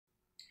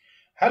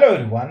Hello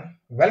everyone,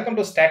 welcome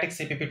to Static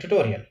CPP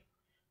tutorial.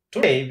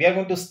 Today we are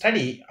going to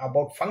study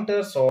about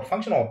functors or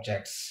function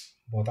objects.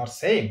 Both are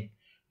same.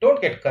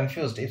 Don't get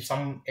confused if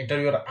some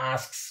interviewer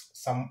asks,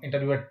 some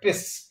interviewer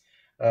twists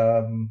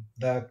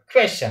the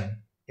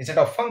question. Instead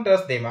of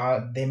functors,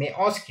 they may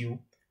ask you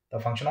the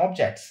function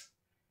objects.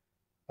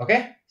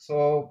 Okay,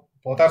 so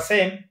both are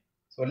same.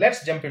 So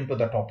let's jump into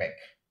the topic.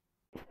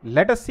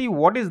 Let us see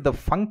what is the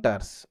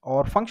functors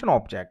or function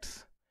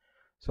objects.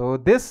 So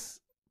this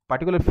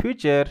particular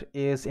feature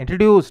is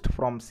introduced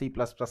from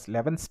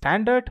C++11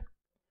 standard,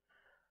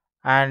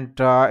 and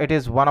it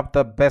is one of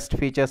the best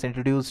features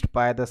introduced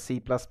by the C++.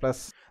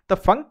 The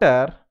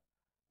functor,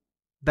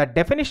 the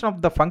definition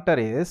of the functor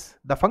is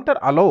the functor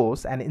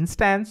allows an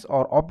instance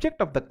or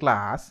object of the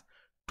class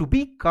to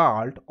be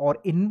called or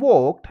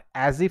invoked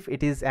as if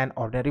it is an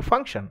ordinary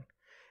function.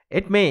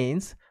 It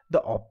means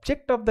the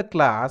object of the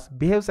class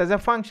behaves as a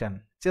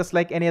function, just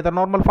like any other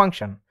normal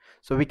function.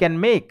 So we can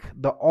make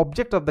the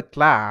object of the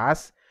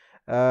class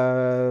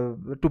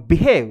to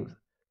behave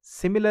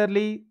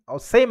similarly or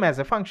same as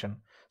a function.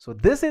 So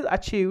this is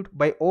achieved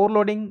by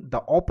overloading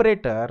the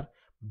operator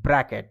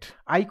bracket.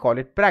 I call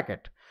it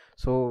bracket.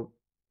 So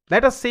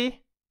let us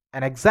see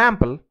an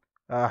example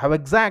how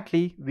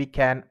exactly we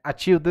can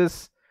achieve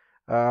this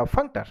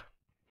functor.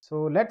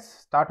 So let's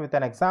start with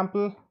an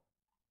example.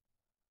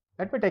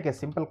 Let me take a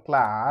simple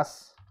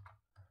class,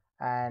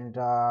 and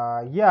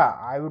yeah,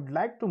 I would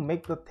like to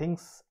make the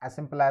things as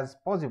simple as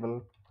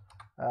possible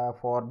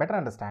for better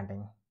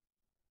understanding.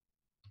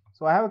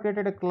 So I have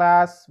created a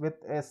class with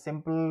a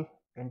simple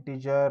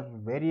integer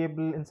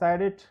variable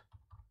inside it,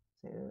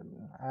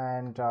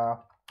 and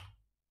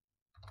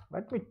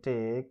let me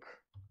take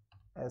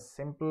a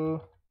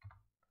simple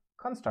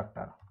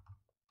constructor,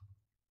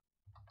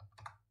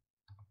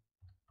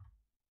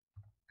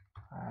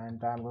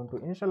 and I'm going to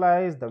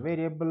initialize the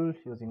variable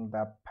using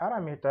the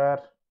parameter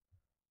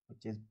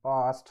which is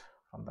passed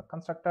from the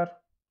constructor.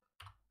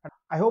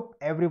 I hope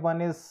everyone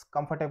is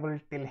comfortable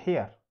till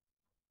here.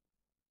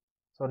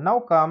 So now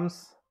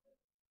comes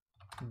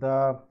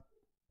the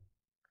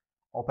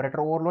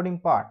operator overloading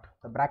part,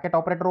 the bracket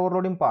operator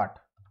overloading part.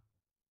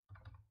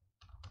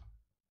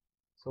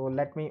 So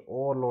let me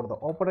overload the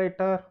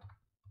operator,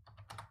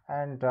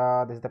 and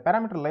this is the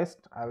parameter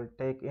list. I will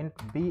take int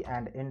b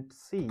and int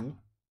c,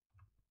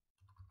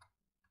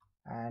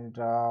 and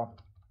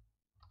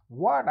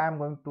what I'm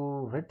going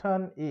to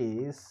return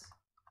is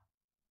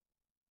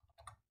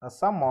a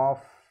sum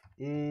of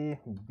a,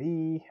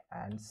 b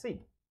and c.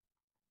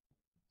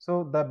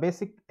 So the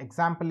basic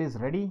example is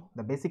ready,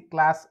 the basic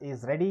class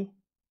is ready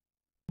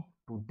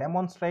to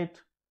demonstrate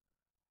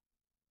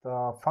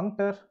the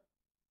functor.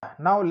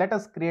 Now let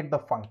us create the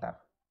functor.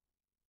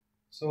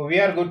 So we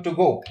are good to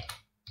go.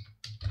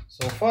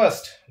 So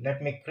first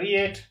let me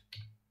create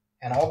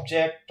an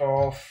object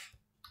of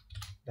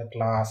the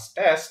class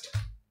test,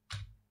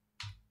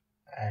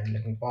 and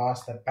let me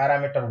pass the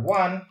parameter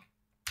 1.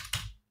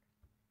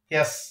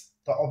 Yes,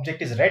 the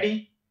object is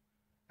ready,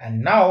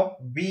 and now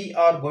we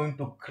are going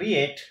to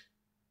create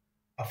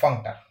a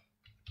functor.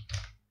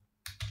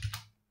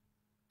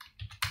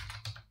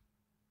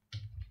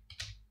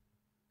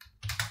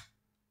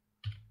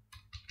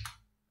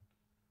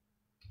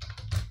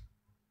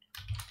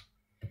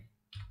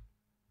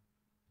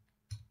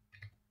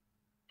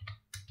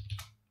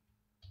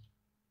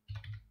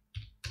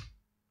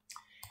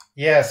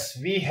 Yes,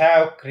 we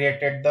have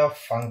created the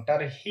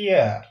functor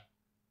here.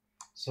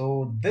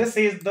 So this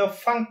is the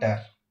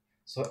functor.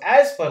 So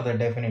as per the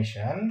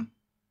definition,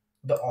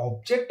 the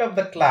object of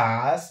the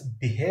class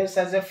behaves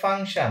as a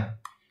function.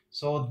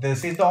 So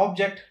this is the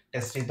object,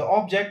 test is the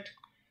object,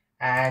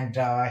 and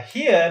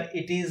here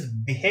it is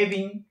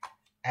behaving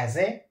as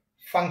a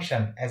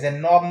function, as a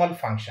normal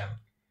function.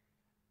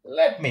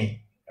 Let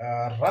me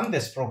run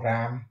this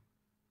program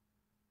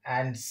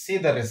and see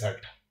the result.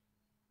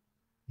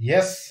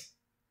 Yes,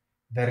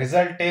 the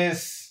result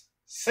is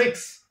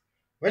 6,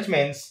 which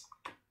means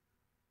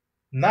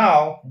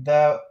now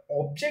the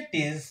object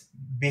is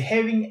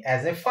behaving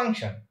as a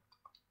function.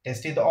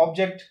 Test is the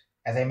object,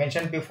 as I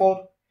mentioned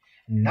before.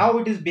 Now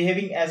it is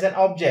behaving as an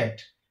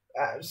object.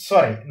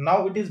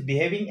 Now it is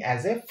behaving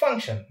as a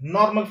function,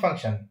 normal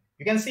function.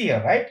 You can see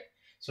here, right?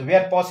 So we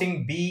are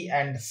passing b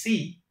and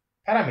c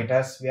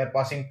parameters. We are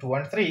passing 2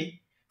 and 3,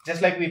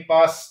 just like we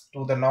pass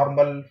to the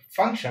normal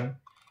function,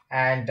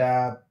 and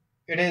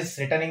it is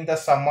returning the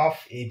sum of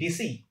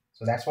abc.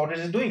 So that's what it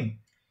is doing.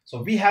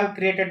 So we have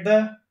created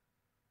the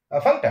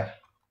functor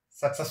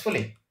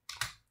successfully.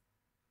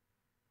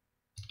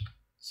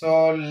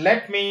 So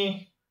let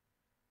me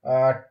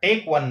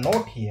take one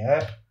note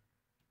here,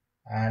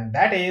 and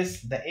that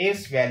is the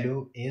ace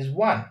value is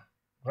 1,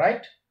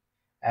 right?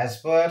 As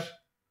per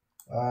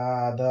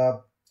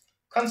the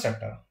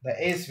constructor, the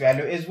ace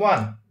value is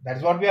 1. That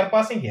is what we are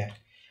passing here.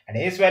 And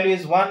ace value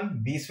is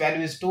 1, b's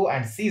value is 2,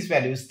 and c's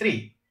value is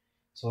 3.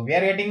 So we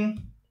are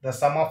getting the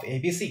sum of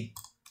abc.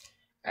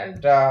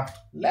 And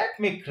let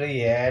me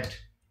create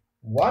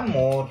one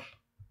more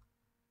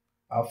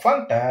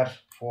functor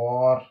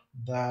for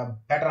the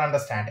better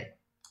understanding.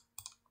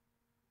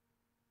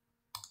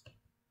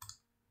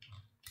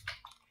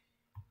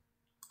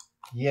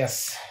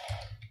 Yes.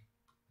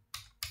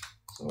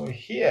 So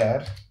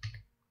here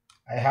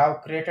I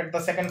have created the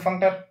second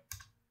functor,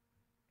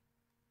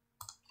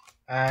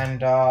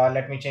 and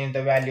let me change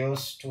the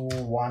values to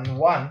 1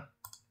 1,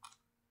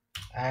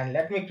 and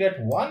let me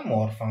create one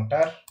more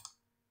functor.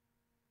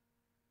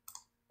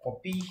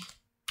 Copy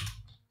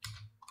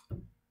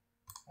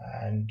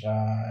and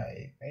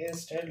I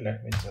paste it.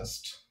 Let me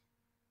just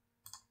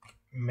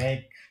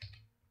make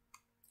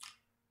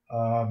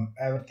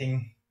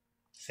everything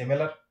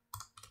similar.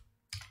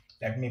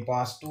 Let me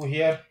pass 2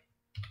 here,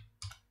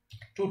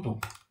 2 2.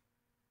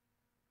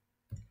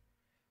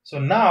 So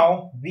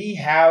now we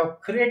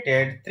have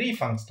created 3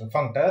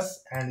 functors,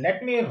 and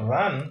let me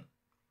run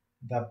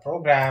the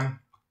program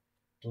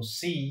to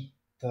see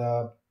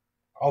the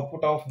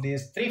output of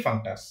these 3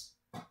 functors.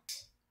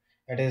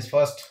 It is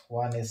first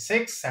one is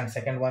 6, and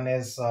second one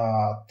is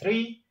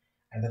 3,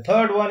 and the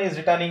third one is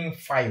returning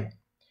 5.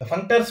 The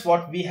functors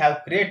what we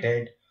have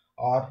created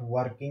are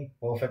working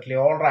perfectly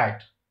all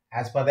right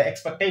as per the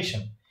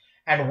expectation.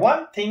 And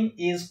one thing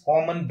is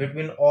common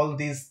between all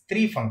these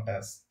 3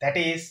 functors, that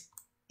is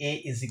a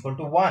is equal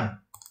to 1.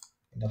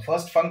 In the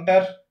first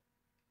functor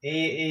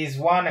a is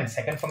 1, and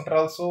second functor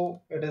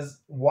also it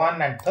is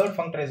 1, and third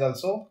functor is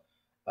also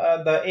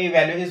the a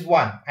value is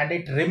 1, and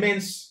it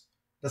remains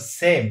the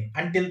same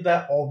until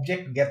the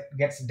object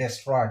gets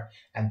destroyed,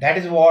 and that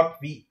is what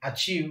we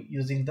achieve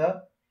using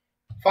the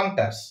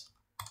functors.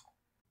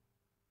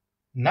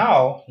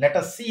 Now let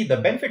us see the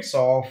benefits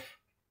of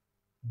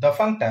the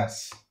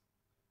functors.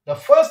 The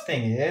first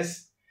thing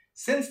is,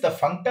 since the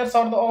functors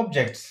are the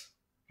objects,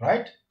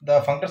 right?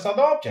 The functors are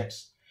the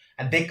objects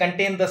and they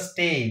contain the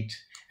state.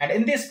 And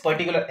in this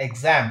particular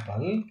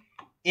example,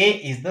 A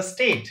is the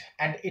state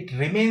and it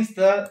remains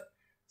the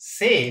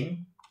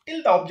same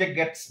till the object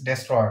gets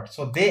destroyed.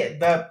 So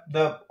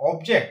the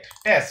object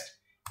test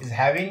is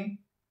having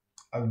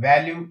a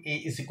value A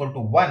is equal to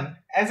 1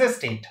 as a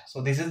state.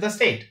 So this is the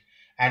state,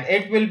 and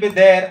it will be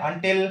there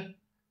until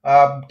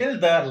till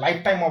the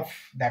lifetime of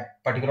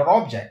that particular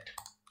object.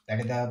 That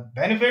is the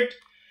benefit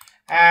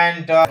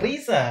and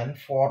reason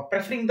for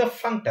preferring the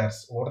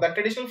functors over the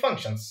traditional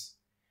functions.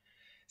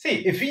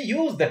 See, if we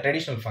use the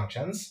traditional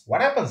functions,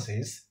 what happens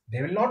is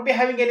they will not be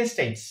having any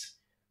states.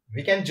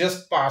 We can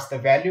just pass the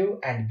value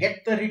and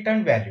get the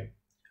return value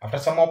after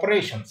some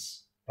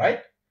operations,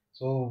 right?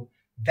 So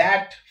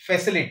that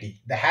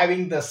facility, the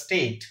having the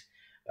state,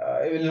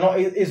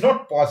 is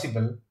not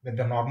possible with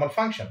the normal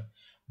function.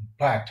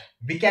 But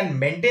we can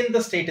maintain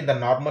the state in the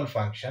normal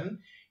function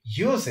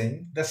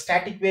using the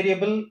static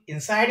variable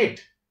inside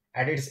it,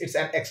 and it's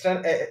an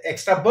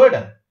extra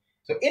burden.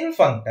 So in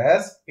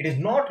functors, it is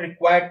not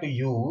required to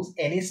use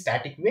any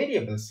static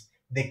variables.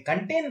 They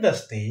contain the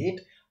state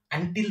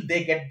until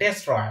they get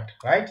destroyed,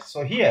 right?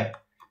 So here,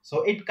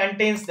 so it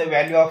contains the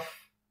value of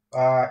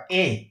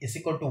a is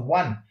equal to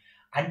 1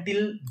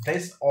 until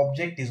this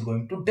object is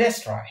going to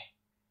destroy,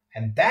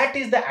 and that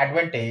is the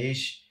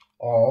advantage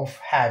of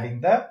having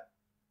the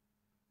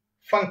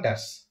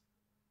functors.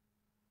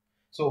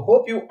 So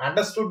hope you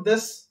understood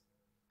this,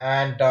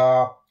 and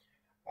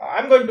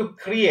I'm going to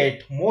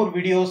create more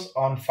videos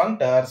on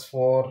functors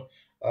for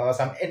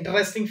some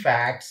interesting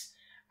facts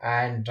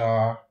and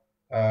to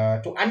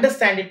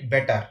understand it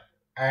better,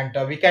 and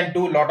we can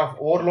do a lot of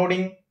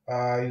overloading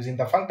using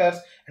the functors,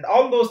 and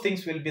all those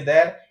things will be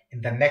there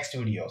in the next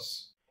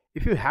videos.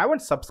 If you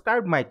haven't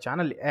subscribed my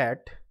channel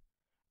yet,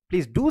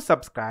 please do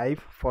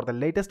subscribe for the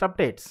latest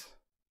updates.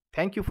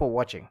 Thank you for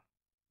watching.